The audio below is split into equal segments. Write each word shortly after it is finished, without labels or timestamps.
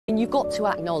And you've got to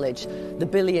acknowledge the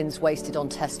billions wasted on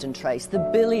test and trace, the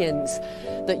billions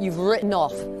that you've written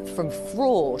off from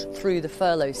fraud through the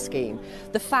furlough scheme,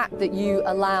 the fact that you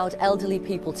allowed elderly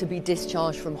people to be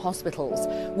discharged from hospitals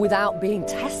without being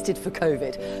tested for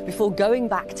COVID before going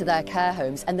back to their care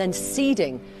homes and then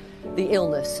seeding the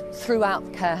illness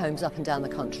throughout care homes up and down the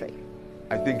country.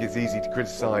 I think it's easy to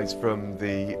criticise from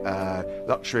the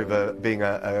luxury of being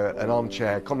an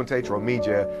armchair commentator or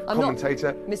media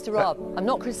commentator. Mr. Raab, I'm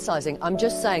not criticising. I'm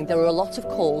just saying there are a lot of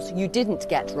calls you didn't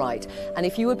get right. And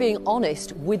if you were being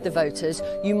honest with the voters,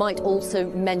 you might also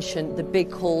mention the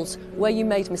big calls where you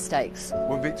made mistakes.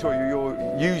 Well, Victoria,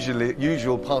 you're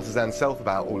usual partisan self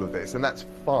about all of this, and that's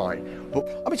fine. But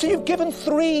I mean, so you've given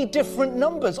 3 different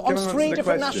numbers on 3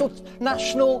 different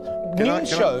national news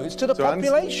shows to the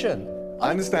population. I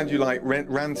understand you like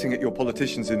ranting at your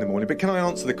politicians in the morning, but can I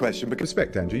answer the question? Because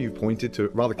respect, Andrew, you've pointed to a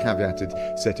rather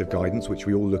caveated set of guidance, which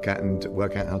we all look at and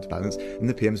work out how to balance, and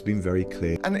the PM's been very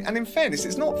clear. And in fairness,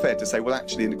 it's not fair to say, well,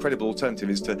 actually, an incredible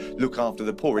alternative is to look after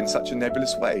the poor in such a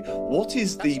nebulous way. What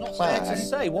is the plan? That's not fair to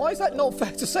say. Why is that not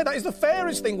fair to say? That is the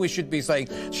fairest thing we should be saying.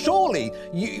 Surely,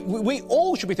 we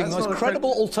all should be thinking the most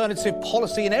credible alternative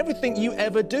policy in everything you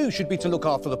ever do should be to look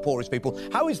after the poorest people.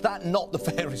 How is that not the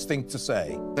fairest thing to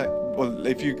say? Well,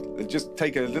 if you just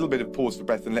take a little bit of pause for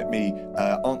breath and let me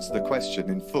answer the question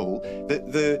in full.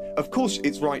 Of course,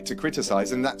 it's right to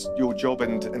criticise, and that's your job,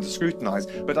 and to scrutinise.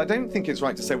 But I don't think it's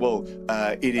right to say, well,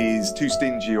 it is too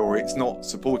stingy or it's not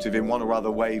supportive in one or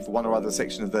other way for one or other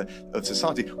section of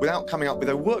society without coming up with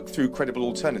a work-through credible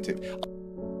alternative.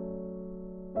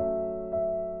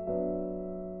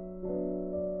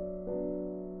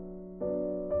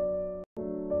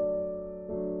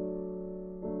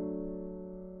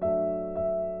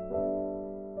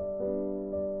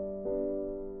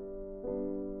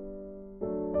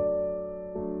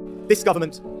 This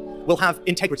government will have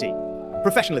integrity,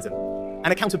 professionalism, and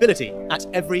accountability at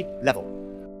every level.